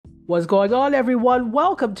What's going on, everyone?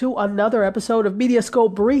 Welcome to another episode of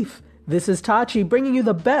Mediascope Brief. This is Tachi bringing you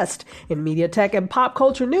the best in media tech and pop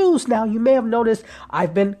culture news. Now, you may have noticed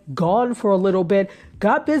I've been gone for a little bit,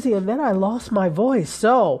 got busy, and then I lost my voice.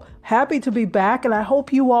 So, happy to be back, and I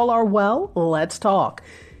hope you all are well. Let's talk.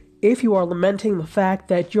 If you are lamenting the fact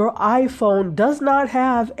that your iPhone does not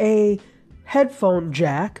have a headphone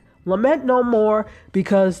jack, lament no more,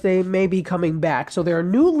 because they may be coming back. So there are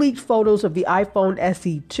new leaked photos of the iPhone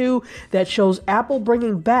SE 2 that shows Apple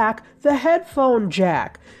bringing back the headphone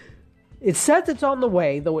jack. It says it's on the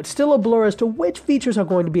way, though it's still a blur as to which features are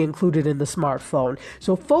going to be included in the smartphone.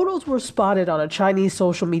 So photos were spotted on a Chinese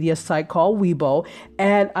social media site called Weibo,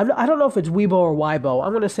 and I don't know if it's Weibo or Weibo.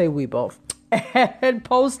 I'm going to say Weibo. And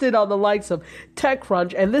posted on the likes of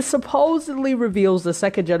TechCrunch, and this supposedly reveals the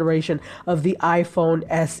second generation of the iPhone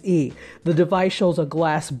SE. The device shows a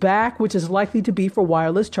glass back, which is likely to be for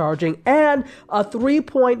wireless charging, and a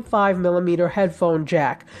 3.5mm headphone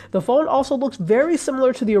jack. The phone also looks very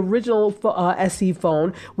similar to the original SE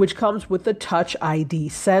phone, which comes with the Touch ID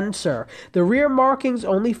sensor. The rear markings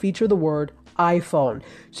only feature the word iPhone.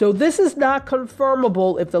 So this is not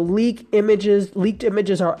confirmable if the leaked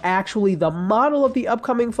images are actually the model of the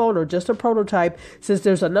upcoming phone or just a prototype, since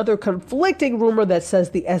there's another conflicting rumor that says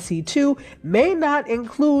the SE2 may not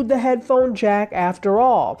include the headphone jack after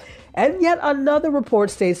all. And yet another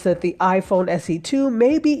report states that the iPhone SE2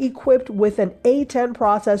 may be equipped with an A10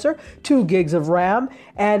 processor, 2 gigs of RAM,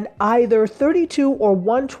 and either 32 or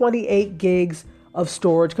 128 gigs of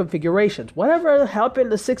storage configurations. Whatever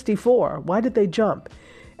happened to 64? Why did they jump?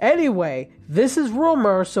 Anyway, this is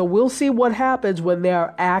rumor, so we'll see what happens when they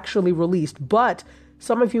are actually released. But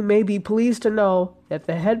some of you may be pleased to know that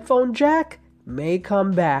the headphone jack may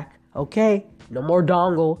come back. Okay, no more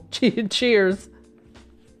dongle. Cheers.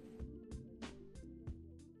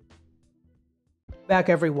 Back,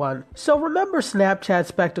 everyone. So remember Snapchat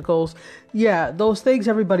spectacles? Yeah, those things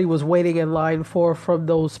everybody was waiting in line for, from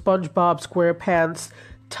those SpongeBob SquarePants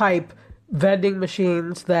type vending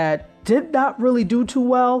machines that did not really do too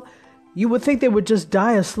well. You would think they would just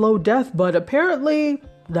die a slow death, but apparently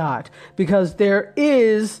not, because there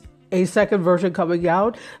is a second version coming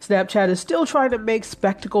out. Snapchat is still trying to make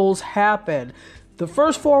spectacles happen. The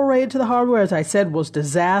first foray into the hardware, as I said, was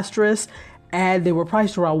disastrous, and they were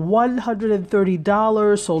priced around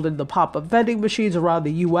 $130, sold in the pop-up vending machines around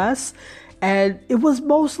the US, and it was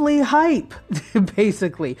mostly hype,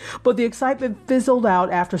 basically. But the excitement fizzled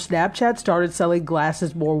out after Snapchat started selling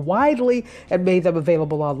glasses more widely and made them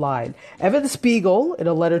available online. Evan Spiegel, in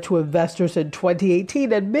a letter to investors in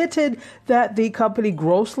 2018, admitted that the company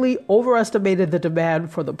grossly overestimated the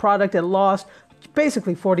demand for the product and lost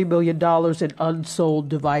basically $40 million in unsold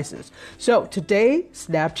devices. So today,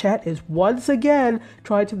 Snapchat is once again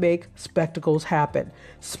trying to make spectacles happen.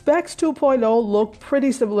 Specs 2.0 look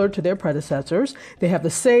pretty similar to their predecessors. They have the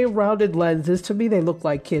same rounded lenses. To me, they look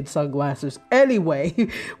like kid sunglasses anyway,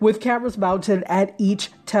 with cameras mounted at each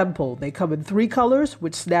temple. They come in 3 colors,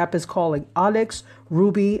 which Snap is calling Onyx,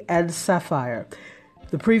 Ruby, and Sapphire.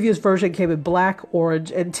 The previous version came in black,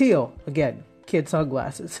 orange, and teal. Again, kid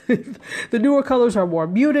sunglasses. The newer colors are more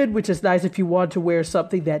muted, which is nice if you want to wear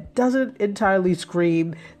something that doesn't entirely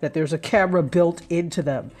scream that there's a camera built into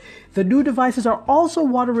them. The new devices are also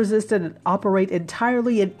water resistant and operate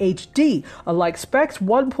entirely in HD, unlike Specs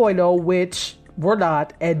 1.0, which were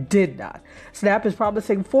not and did not. Snap is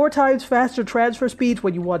promising 4 times faster transfer speeds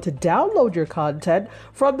when you want to download your content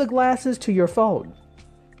from the glasses to your phone.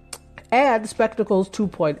 And Spectacles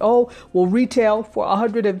 2.0 will retail for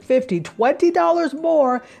 $150, $20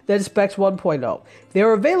 more than Specs 1.0.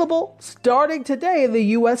 They're available starting today in the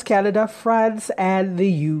US, Canada, France, and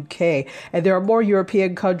the UK. And there are more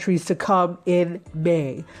European countries to come in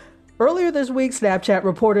May. Earlier this week, Snapchat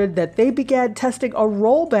reported that they began testing a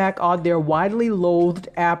rollback on their widely loathed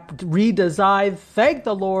app redesign. Thank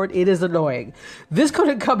the Lord, it is annoying. This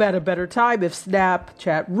couldn't come at a better time if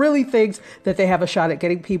Snapchat really thinks that they have a shot at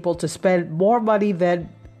getting people to spend more money than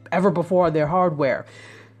ever before on their hardware.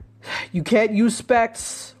 You can't use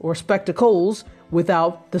Specs or Spectacles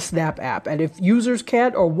without the Snap app. And if users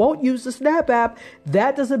can't or won't use the Snap app,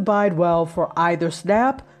 that doesn't bode well for either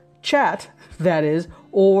Snapchat, that is,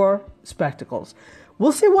 or Spectacles.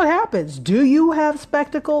 We'll see what happens. Do you have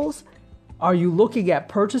Spectacles? Are you looking at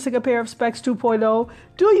purchasing a pair of Specs 2.0?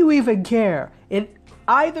 Do you even care? In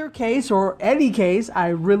either case or any case, I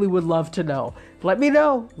really would love to know. Let me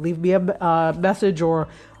know. Leave me a message or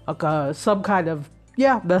some kind of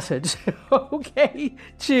message. Okay,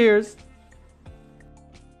 cheers.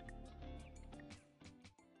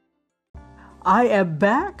 I am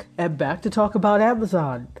back to talk about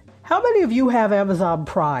Amazon. How many of you have Amazon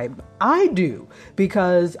Prime? I do,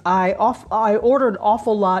 because I order an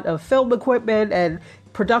awful lot of film equipment and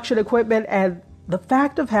production equipment, and the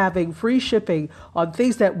fact of having free shipping on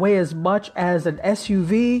things that weigh as much as an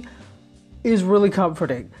SUV is really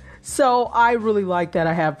comforting. So I really like that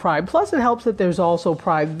I have Prime. Plus, it helps that there's also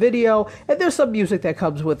Prime Video, and there's some music that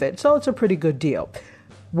comes with it. So it's a pretty good deal.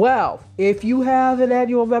 Well, if you have an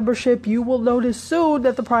annual membership, you will notice soon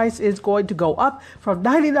that the price is going to go up from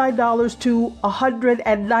 $99 to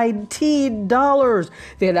 $119.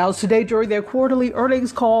 They announced today during their quarterly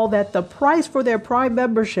earnings call that the price for their Prime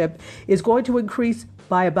membership is going to increase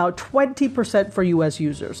by about 20% for U.S.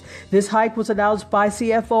 users. This hike was announced by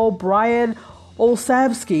CFO Brian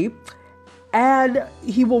Olsavsky, and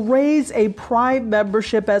he will raise a Prime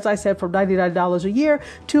membership, as I said, from $99 a year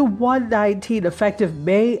to $119 effective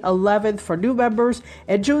May 11th for new members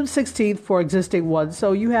and June 16th for existing ones.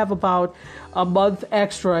 So you have about a month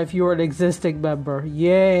extra if you're an existing member.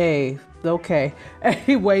 Yay. Okay.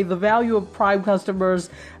 Anyway, the value of Prime to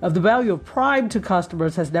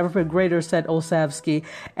customers has never been greater, said Olsavsky,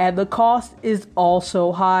 and the cost is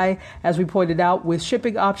also high. As we pointed out, with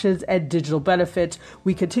shipping options and digital benefits,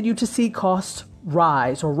 we continue to see costs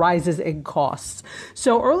rises in costs.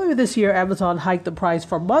 So earlier this year, Amazon hiked the price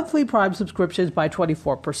for monthly Prime subscriptions by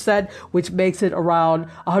 24%, which makes it around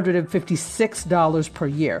 $156 per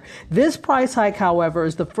year. This price hike, however,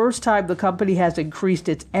 is the first time the company has increased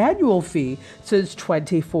its annual fee since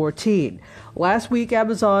 2014. Last week,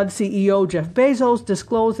 Amazon CEO Jeff Bezos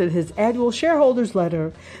disclosed in his annual shareholders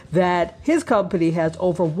letter that his company has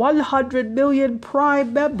over 100 million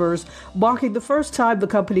Prime members, marking the first time the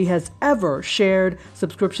company has ever shared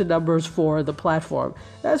subscription numbers for the platform.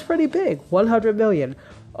 That's pretty big, 100 million.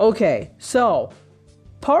 Okay, so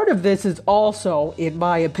part of this is also, in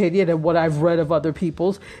my opinion, and what I've read of other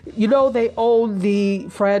people's, they own the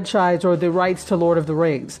franchise or the rights to Lord of the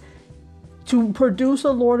Rings. To produce a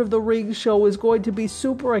Lord of the Rings show is going to be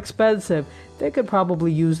super expensive. They could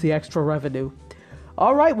probably use the extra revenue.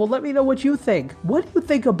 All right, well, let me know what you think. What do you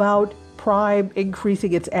think about Prime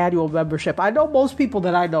increasing its annual membership? I know most people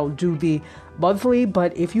that I know do the monthly,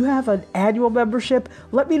 but if you have an annual membership,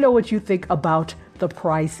 let me know what you think about the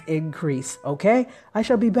price increase, okay? I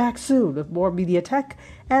shall be back soon with more media tech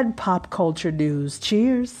and pop culture news.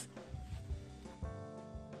 Cheers.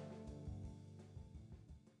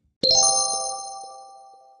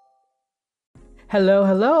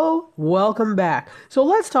 Hello, welcome back. So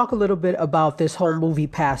let's talk a little bit about this whole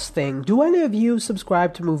MoviePass thing. Do any of you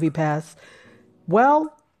subscribe to MoviePass?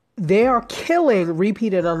 Well, they are killing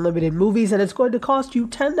repeat and unlimited movies, and it's going to cost you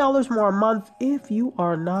 $10 more a month if you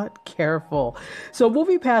are not careful. So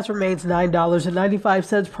MoviePass remains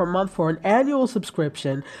 $9.95 per month for an annual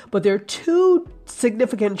subscription, but there are two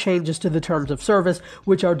significant changes to the terms of service,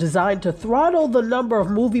 which are designed to throttle the number of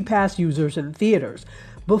MoviePass users in theaters.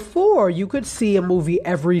 Before, you could see a movie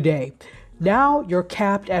every day. Now you're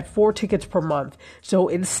capped at 4 tickets per month. So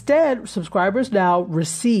instead, subscribers now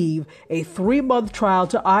receive a 3-month trial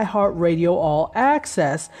to iHeartRadio All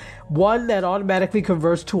Access, one that automatically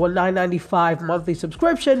converts to a $9.95 monthly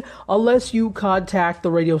subscription unless you contact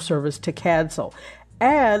the radio service to cancel.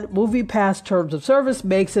 And MoviePass terms of service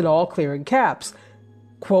makes it all clear in caps.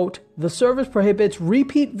 Quote, the service prohibits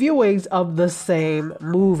repeat viewings of the same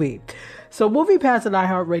movie. So MoviePass and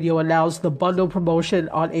iHeartRadio announced the bundle promotion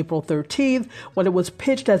on April 13th when it was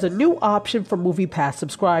pitched as a new option for MoviePass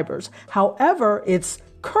subscribers. However, it's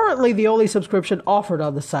currently the only subscription offered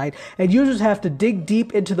on the site, and users have to dig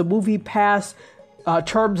deep into the MoviePass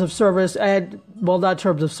terms of service and, well, not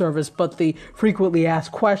terms of service, but the frequently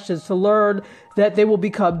asked questions to learn that they will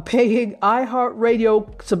become paying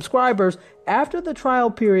iHeartRadio subscribers after the trial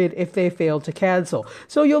period if they fail to cancel.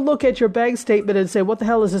 So you'll look at your bank statement and say, what the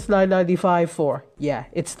hell is this $9.95 for? Yeah,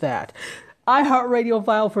 it's that. iHeartRadio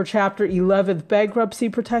filed for Chapter 11 bankruptcy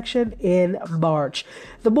protection in March.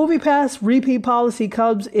 The MoviePass repeat policy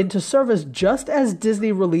comes into service just as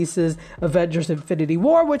Disney releases Avengers Infinity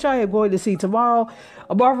War, which I am going to see tomorrow,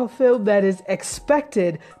 a Marvel film that is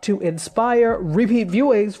expected to inspire repeat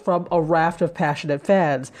viewings from a raft of passionate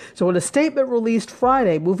fans. So in a statement released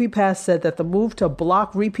Friday, MoviePass said that the move to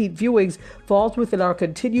block repeat viewings falls within our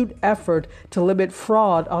continued effort to limit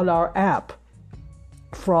fraud on our app.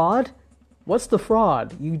 Fraud? What's the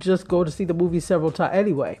fraud? You just go to see the movie several times.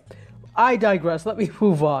 Anyway, I digress. Let me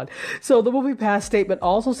move on. So the MoviePass statement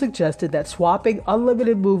also suggested that swapping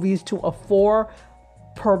unlimited movies to a 4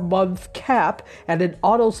 per month cap, and an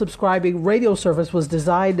auto-subscribing radio service was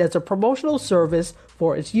designed as a promotional service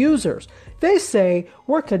for its users. They say,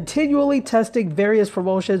 we're continually testing various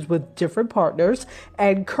promotions with different partners,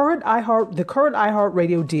 and the current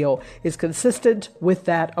iHeartRadio deal is consistent with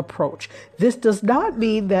that approach. This does not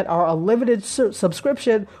mean that our unlimited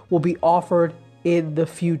subscription will be offered in the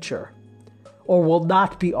future, or will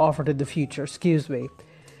not be offered in the future, excuse me.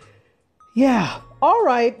 Yeah, all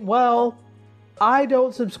right, well, I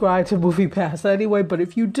don't subscribe to MoviePass anyway, but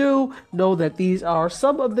if you do, know that these are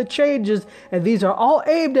some of the changes, and these are all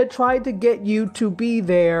aimed at trying to get you to be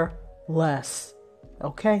there less.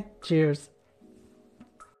 Okay? Cheers.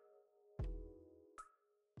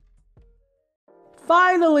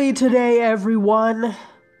 Finally today, everyone,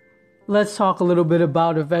 let's talk a little bit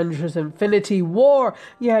about Avengers Infinity War.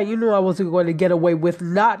 Yeah, you knew I wasn't going to get away with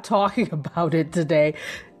not talking about it today.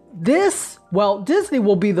 Disney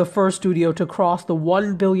will be the first studio to cross the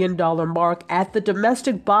 $1 billion mark at the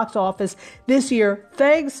domestic box office this year,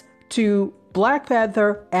 thanks to Black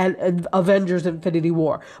Panther and Avengers Infinity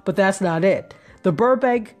War. But that's not it. The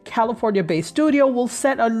Burbank, California-based studio will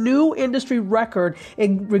set a new industry record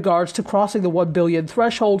in regards to crossing the 1 billion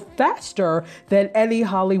threshold faster than any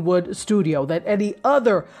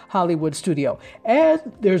other Hollywood studio. And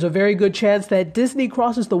there's a very good chance that Disney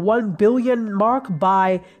crosses the 1 billion mark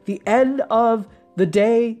by the end of the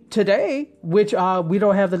day today, which we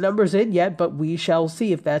don't have the numbers in yet, but we shall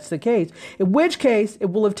see if that's the case. In which case,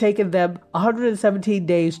 it will have taken them 117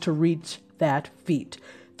 days to reach that feat.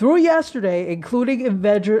 Through yesterday, including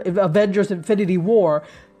Avengers Infinity War's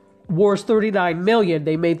 $39 million,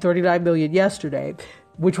 they made $39 million yesterday,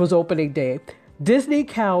 which was opening day. Disney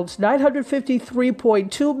counts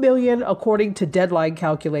 $953.2 million according to deadline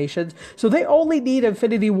calculations, so they only need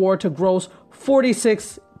Infinity War to gross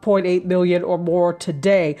 $46.8 million or more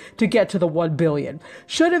today to get to the $1 billion.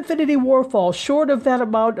 Should Infinity War fall short of that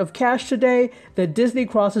amount of cash today, then Disney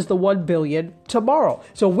crosses the $1 billion tomorrow.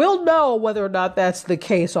 So we'll know whether or not that's the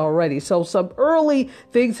case already. So some early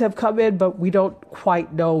things have come in, but we don't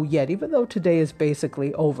quite know yet, even though today is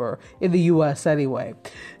basically over in the US anyway.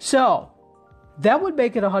 So that would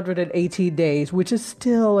make it 118 days, which is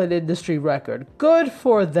still an industry record. Good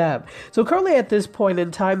for them. So currently at this point in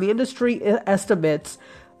time, the industry estimates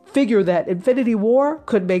figure that Infinity War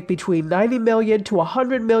could make between 90 million to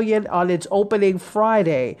 100 million on its opening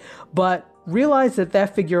Friday, but realize that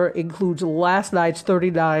that figure includes last night's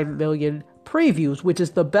 39 million previews, which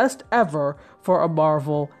is the best ever for a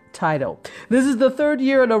Marvel title. This is the third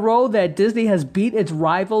year in a row that Disney has beat its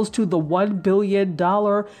rivals to the $1 billion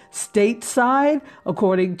stateside,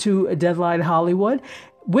 according to Deadline Hollywood.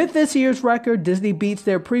 With this year's record, Disney beats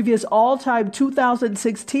their previous all-time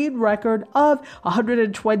 2016 record of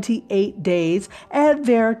 128 days and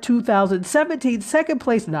their 2017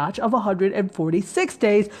 second-place notch of 146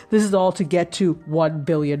 days. This is all to get to $1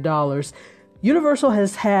 billion. Universal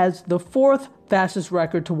has the fourth fastest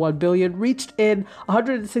record to 1 billion, reached in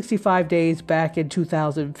 165 days back in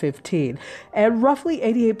 2015. And roughly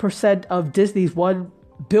 88% of Disney's $1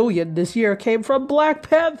 billion this year came from Black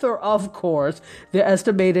Panther, of course. They're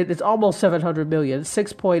estimated it's almost 700 million,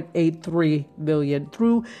 6.83 million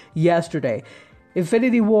through yesterday.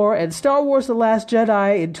 Infinity War and Star Wars The Last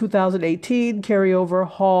Jedi in 2018 have a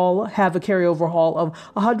carryover haul of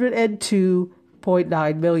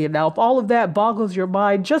 102.9 million. Now, if all of that boggles your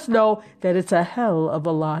mind, just know that it's a hell of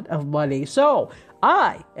a lot of money. So,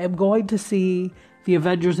 I am going to see the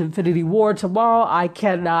Avengers Infinity War tomorrow. I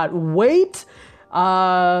cannot wait.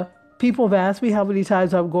 People have asked me how many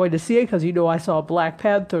times I'm going to see it, because I saw Black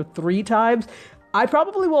Panther 3 times. I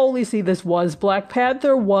probably will only see this once. Black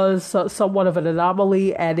Panther was somewhat of an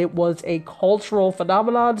anomaly, and it was a cultural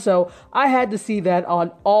phenomenon, so I had to see that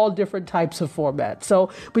on all different types of formats.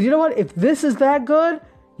 But you know what? If this is that good,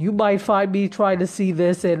 you might find me trying to see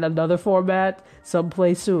this in another format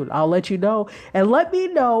someplace soon. I'll let you know. And let me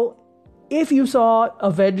know if you saw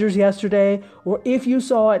Avengers yesterday, or if you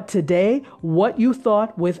saw it today, what you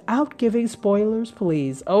thought without giving spoilers,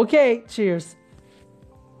 please. Okay, cheers.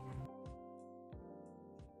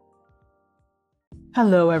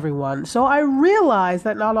 Hello, everyone. So I realize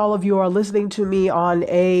that not all of you are listening to me on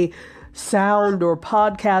a sound or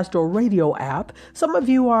podcast or radio app. Some of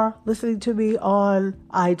you are listening to me on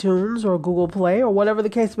iTunes or Google Play or whatever the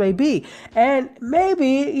case may be. And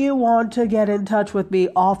maybe you want to get in touch with me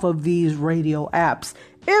off of these radio apps.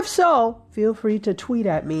 If so, feel free to tweet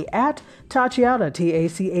at me at Tachhiada,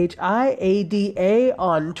 Tachiada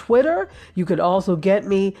on Twitter. You could also get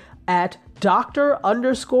me at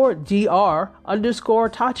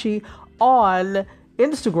Dr_Tachi on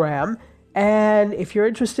Instagram. And if you're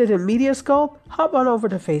interested in Mediascope, hop on over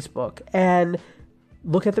to Facebook and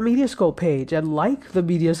look at the Mediascope page and like the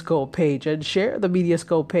Mediascope page and share the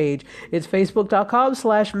Mediascope page. It's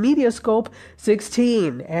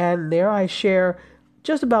facebook.com/Mediascope16. And there I share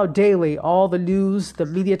just about daily all the news, the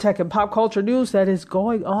media tech and pop culture news that is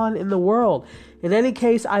going on in the world. In any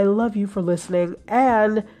case, I love you for listening,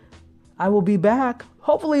 and I will be back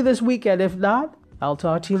hopefully this weekend. If not, I'll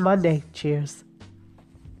talk to you Monday. Cheers.